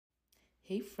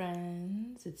Hey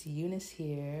friends, it's Eunice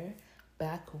here,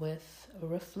 back with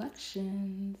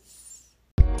Reflections.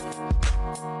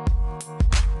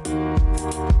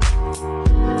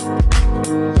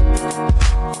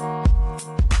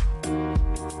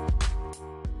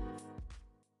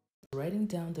 Writing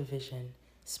down the vision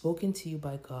spoken to you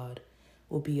by God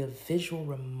will be a visual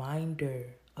reminder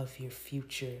of your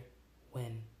future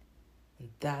when. And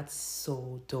that's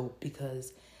so dope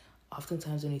because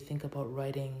oftentimes when we think about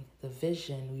writing the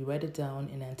vision, we write it down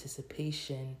in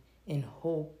anticipation, in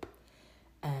hope,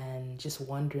 and just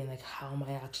wondering like how am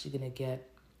I actually going to get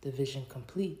the vision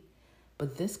complete.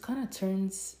 But this kind of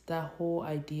turns that whole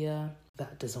idea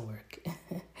that doesn't work.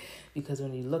 Because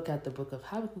when you look at the book of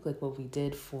Habakkuk, like what we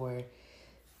did for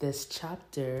this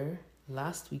chapter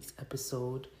last week's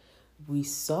episode, we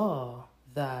saw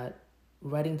that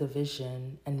writing the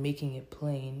vision and making it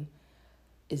plain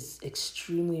is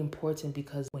extremely important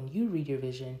because when you read your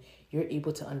vision, you're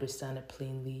able to understand it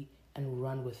plainly and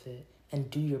run with it and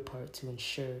do your part to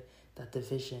ensure that the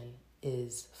vision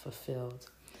is fulfilled.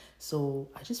 So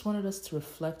I just wanted us to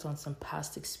reflect on some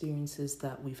past experiences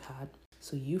that we've had.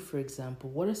 So you, for example,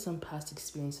 what are some past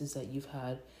experiences that you've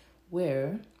had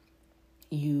where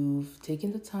you've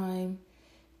taken the time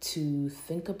to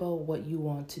think about what you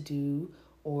want to do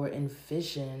or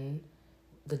envision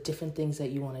the different things that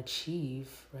you want to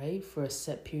achieve, right, for a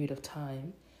set period of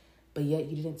time, but yet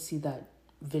you didn't see that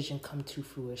vision come to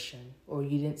fruition or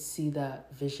you didn't see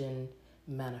that vision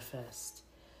manifest.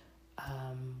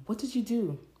 What did you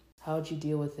do? How did you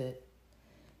deal with it?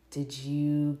 Did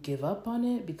you give up on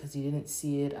it because you didn't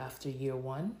see it after year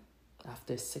one,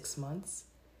 after 6 months?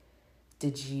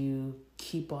 Did you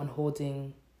keep on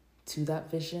holding to that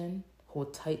vision,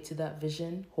 hold tight to that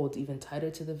vision, hold even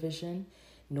tighter to the vision,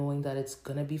 knowing that it's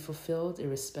going to be fulfilled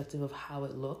irrespective of how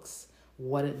it looks,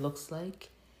 what it looks like?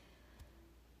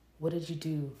 What did you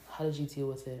do? How did you deal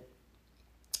with it?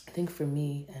 I think for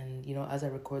me, and as I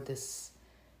record this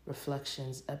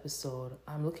Reflections episode,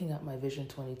 I'm looking at my Vision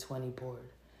 2020 board.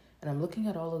 And I'm looking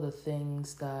at all of the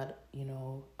things that,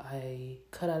 I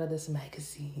cut out of this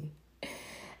magazine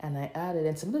and I added.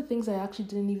 And some of the things I actually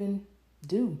didn't even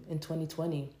do in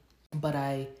 2020. But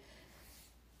I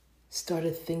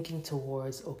started thinking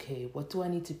towards, okay, what do I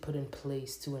need to put in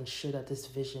place to ensure that this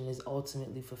vision is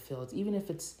ultimately fulfilled? Even if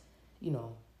it's, it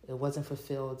wasn't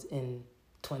fulfilled in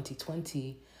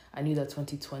 2020, I knew that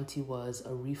 2020 was a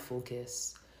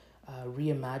refocus,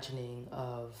 reimagining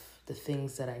of the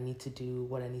things that I need to do,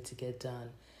 what I need to get done.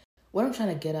 What I'm trying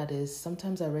to get at is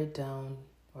sometimes I write down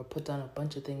or put down a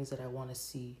bunch of things that I want to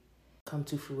see come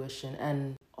to fruition.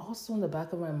 And also in the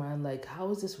back of my mind, like, how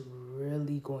is this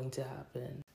really going to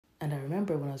happen? And I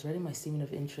remember when I was writing my statement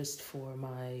of interest for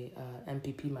my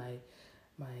MPP, my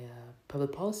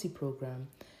public policy program,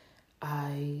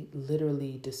 I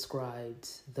literally described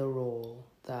the role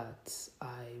that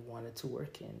I wanted to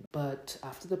work in. But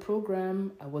after the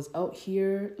program, I was out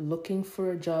here looking for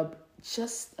a job,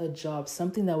 just a job,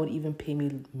 something that would even pay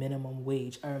me minimum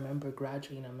wage. I remember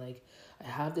graduating, I'm like, I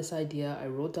have this idea, I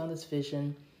wrote down this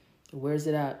vision, where's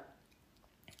it at?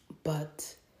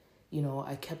 But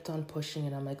I kept on pushing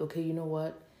and I'm like, okay, you know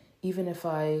what? Even if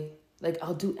I'll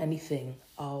do anything.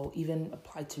 I'll even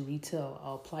apply to retail.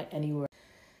 I'll apply anywhere.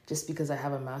 Just because I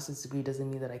have a master's degree doesn't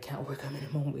mean that I can't work a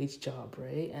minimum wage job,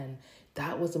 right? And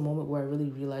that was the moment where I really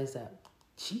realized that,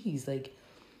 geez,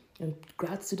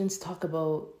 grad students talk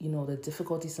about, the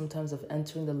difficulty sometimes of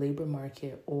entering the labor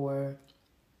market or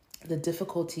the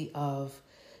difficulty of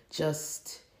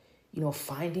just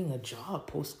finding a job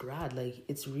post-grad. Like,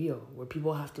 it's real, where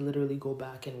people have to literally go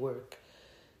back and work,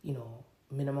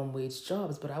 minimum wage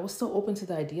jobs. But I was still open to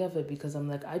the idea of it because I'm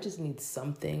like, I just need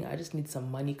something. I just need some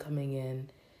money coming in.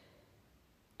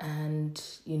 And,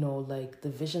 the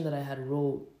vision that I had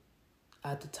wrote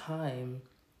at the time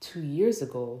 2 years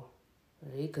ago,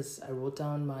 right? Because I wrote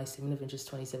down my statement of interest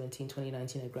 2017,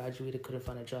 2019. I graduated, couldn't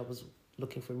find a job, was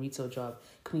looking for a retail job,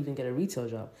 couldn't even get a retail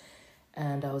job.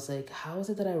 And I was like, how is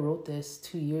it that I wrote this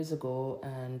 2 years ago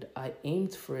and I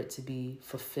aimed for it to be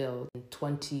fulfilled in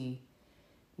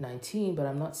 2019, but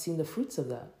I'm not seeing the fruits of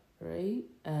that, right?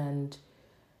 And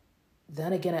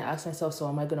then again, I asked myself, so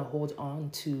am I going to hold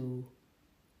on to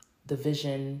the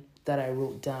vision that I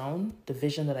wrote down, the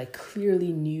vision that I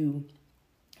clearly knew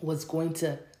was going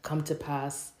to come to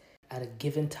pass at a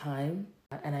given time?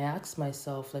 And I asked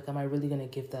myself, am I really going to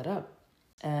give that up?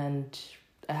 And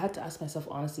I had to ask myself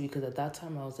honestly, because at that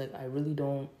time I was like,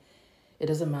 it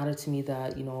doesn't matter to me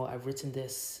that, I've written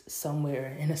this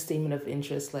somewhere in a statement of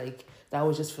interest. Like, that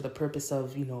was just for the purpose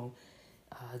of,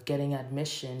 getting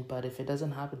admission. But if it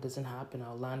doesn't happen, it doesn't happen.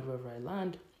 I'll land wherever I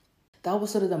land. that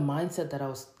was sort of the mindset that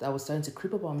was starting to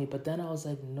creep up on me. But then I was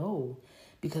like, no,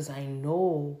 because I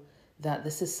know that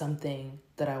this is something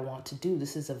that I want to do.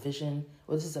 This is a vision,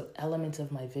 or this is an element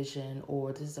of my vision,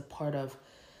 or this is a part of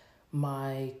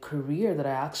my career that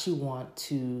I actually want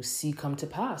to see come to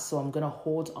pass. So I'm going to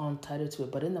hold on tighter to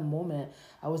it. But in the moment,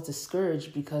 I was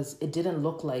discouraged because it didn't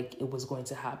look like it was going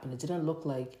to happen. It didn't look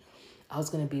like I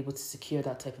was going to be able to secure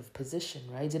that type of position,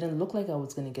 right? It didn't look like I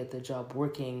was going to get the job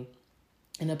working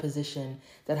in a position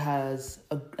that has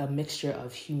a mixture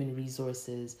of human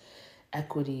resources,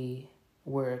 equity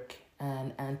work,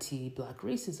 and anti-Black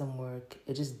racism work.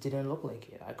 It just didn't look like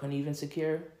it. I couldn't even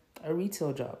secure a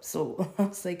retail job. So I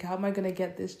was like, how am I going to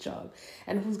get this job?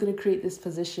 And who's going to create this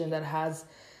position that has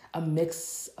a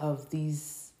mix of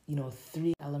these,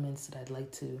 3 elements that I'd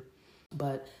like to?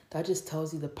 But that just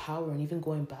tells you the power. And even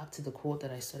going back to the quote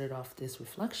that I started off this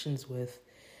reflections with,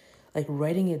 like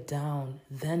writing it down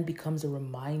then becomes a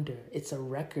reminder. It's a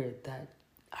record that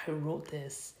I wrote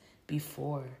this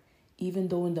before. Even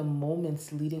though in the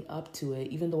moments leading up to it,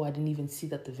 even though I didn't even see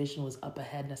that the vision was up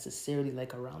ahead necessarily,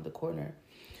 like around the corner,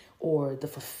 or the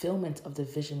fulfillment of the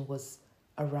vision was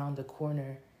around the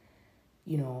corner,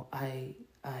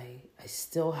 I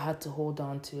still had to hold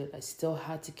on to it. I still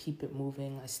had to keep it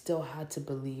moving. I still had to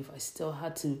believe. I still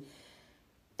had to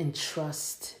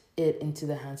entrust it into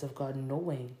the hands of God,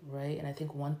 knowing, right? And I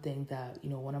think one thing that,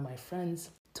 one of my friends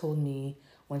told me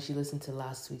when she listened to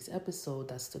last week's episode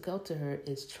that stuck out to her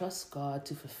is trust God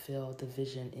to fulfill the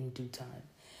vision in due time.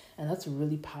 And that's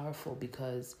really powerful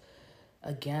because,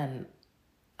 again,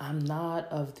 I'm not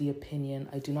of the opinion,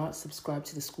 I do not subscribe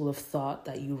to the school of thought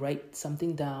that you write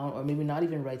something down, or maybe not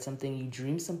even write something, you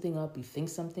dream something up, you think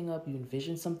something up, you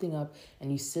envision something up,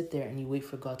 and you sit there and you wait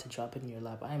for God to drop it in your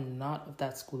lap. I am not of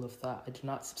that school of thought. I do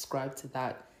not subscribe to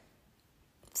that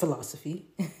philosophy.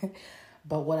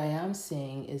 But what I am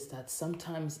saying is that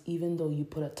sometimes, even though you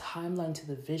put a timeline to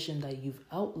the vision that you've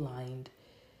outlined,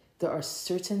 there are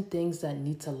certain things that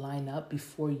need to line up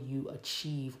before you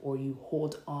achieve, or you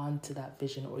hold on to that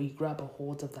vision, or you grab a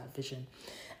hold of that vision.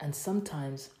 And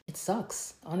sometimes it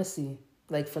sucks, honestly.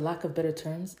 Like, for lack of better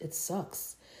terms, it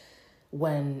sucks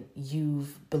when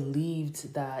you've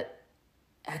believed that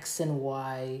X and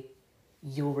Y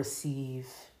you'll receive,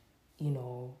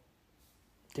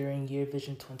 during Year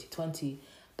Vision 2020.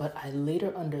 But I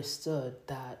later understood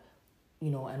that,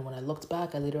 and when I looked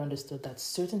back, I later understood that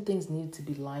certain things needed to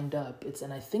be lined up.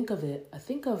 And I think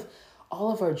of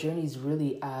all of our journeys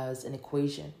really as an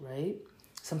equation, right?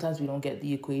 Sometimes we don't get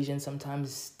the equation.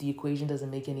 Sometimes the equation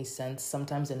doesn't make any sense.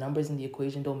 Sometimes the numbers in the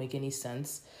equation don't make any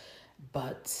sense.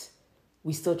 But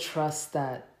we still trust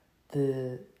that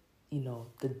the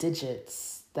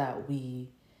digits that we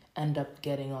end up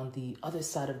getting on the other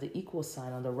side of the equal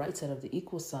sign, on the right side of the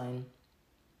equal sign,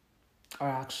 are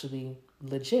actually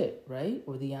legit, right?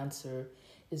 Or the answer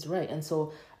is right. And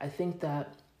so I think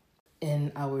that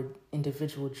in our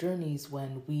individual journeys,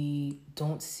 when we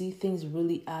don't see things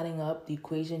really adding up, the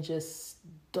equation just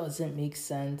doesn't make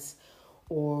sense,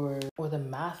 or the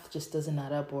math just doesn't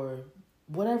add up, or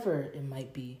whatever it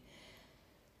might be,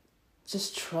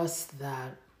 just trust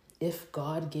that if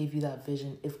God gave you that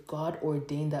vision, if God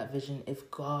ordained that vision,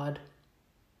 if God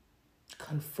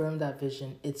confirmed that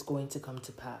vision, it's going to come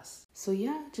to pass. So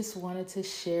yeah, just wanted to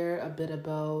share a bit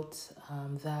about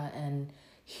that and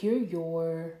hear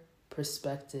your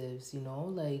perspectives,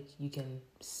 like you can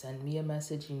send me a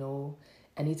message,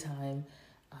 anytime.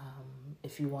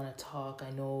 If you want to talk,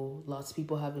 I know lots of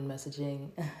people have been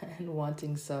messaging and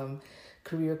wanting some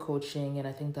career coaching. And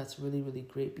I think that's really, really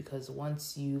great, because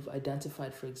once you've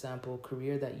identified, for example, a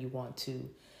career that you want to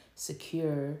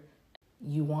secure,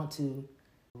 you want to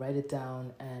write it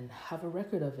down and have a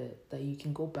record of it that you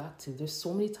can go back to. There's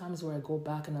so many times where I go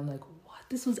back and I'm like, what?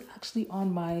 This was actually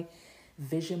on my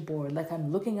vision board. Like,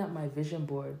 I'm looking at my vision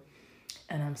board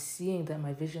and I'm seeing that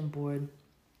my vision board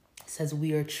says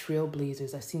we are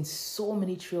trailblazers. I've seen so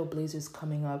many trailblazers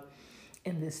coming up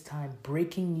in this time,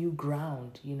 breaking new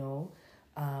ground,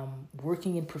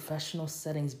 working in professional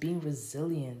settings, being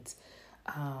resilient.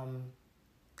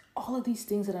 All of these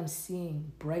things that I'm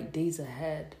seeing, bright days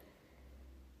ahead,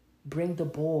 bring the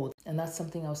bold. And that's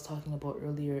something I was talking about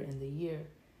earlier in the year.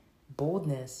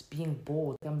 Boldness, being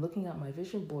bold. I'm looking at my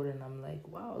vision board and I'm like,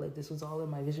 wow, like this was all in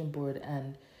my vision board.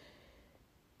 And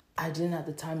I didn't at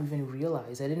the time even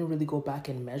realize. I didn't really go back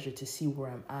and measure to see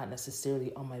where I'm at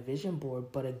necessarily on my vision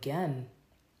board. But again,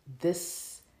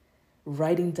 this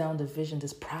writing down the vision,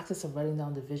 this practice of writing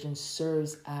down the vision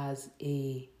serves as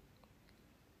a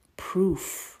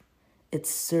proof. It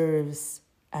serves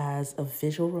as a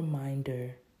visual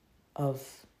reminder of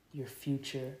your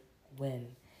future win.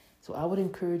 So I would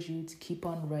encourage you to keep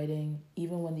on writing,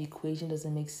 even when the equation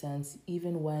doesn't make sense,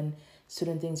 even when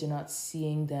certain things you're not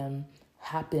seeing them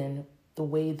happen the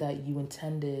way that you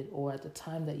intended or at the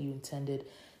time that you intended.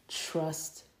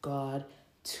 Trust God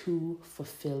to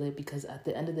fulfill it, because at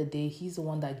the end of the day, He's the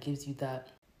one that gives you that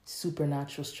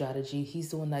supernatural strategy.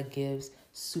 He's the one that gives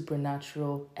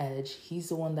supernatural edge. He's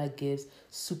the one that gives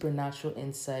supernatural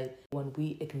insight. When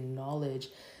we acknowledge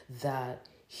that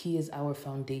He is our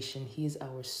foundation, He is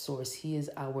our source, He is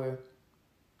our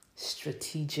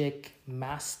strategic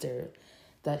master,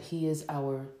 that He is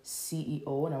our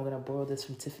CEO, and I'm going to borrow this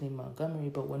from Tiffany Montgomery,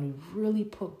 but when we really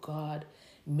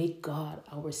make God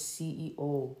our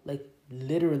CEO, like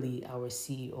literally our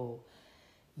CEO,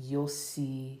 you'll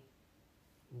see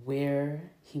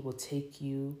where He will take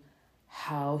you,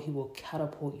 how He will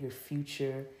catapult your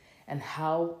future, and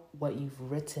how what you've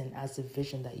written as a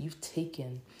vision that you've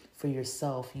taken for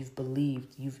yourself, you've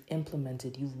believed, you've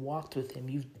implemented, you've walked with Him,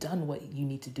 you've done what you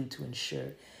need to do to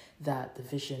ensure that the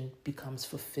vision becomes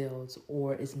fulfilled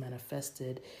or is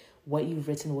manifested. What you've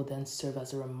written will then serve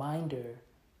as a reminder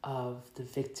of the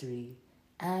victory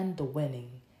and the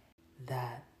winning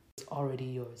that is already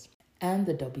yours, and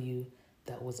the W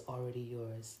that was already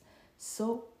yours.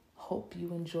 So, hope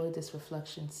you enjoyed this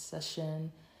reflection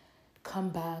session. Come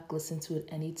back, listen to it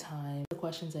anytime. The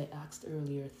questions I asked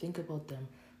earlier, think about them.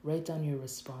 Write down your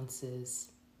responses.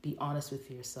 Be honest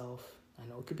with yourself. I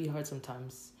know it could be hard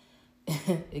sometimes.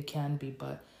 It can be,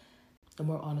 but the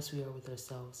more honest we are with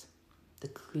ourselves, the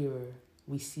clearer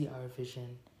we see our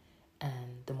vision,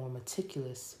 and the more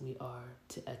meticulous we are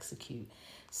to execute.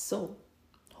 So,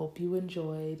 hope you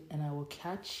enjoyed, and I will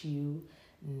catch you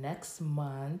next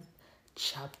month.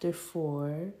 Chapter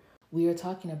 4, we are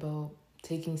talking about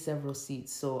taking several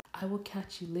seats. So I will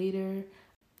catch you later.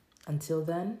 Until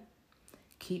then,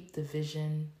 keep the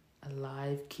vision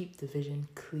alive, keep the vision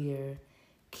clear,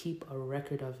 keep a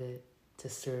record of it to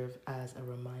serve as a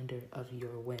reminder of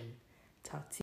your win. Talk to you.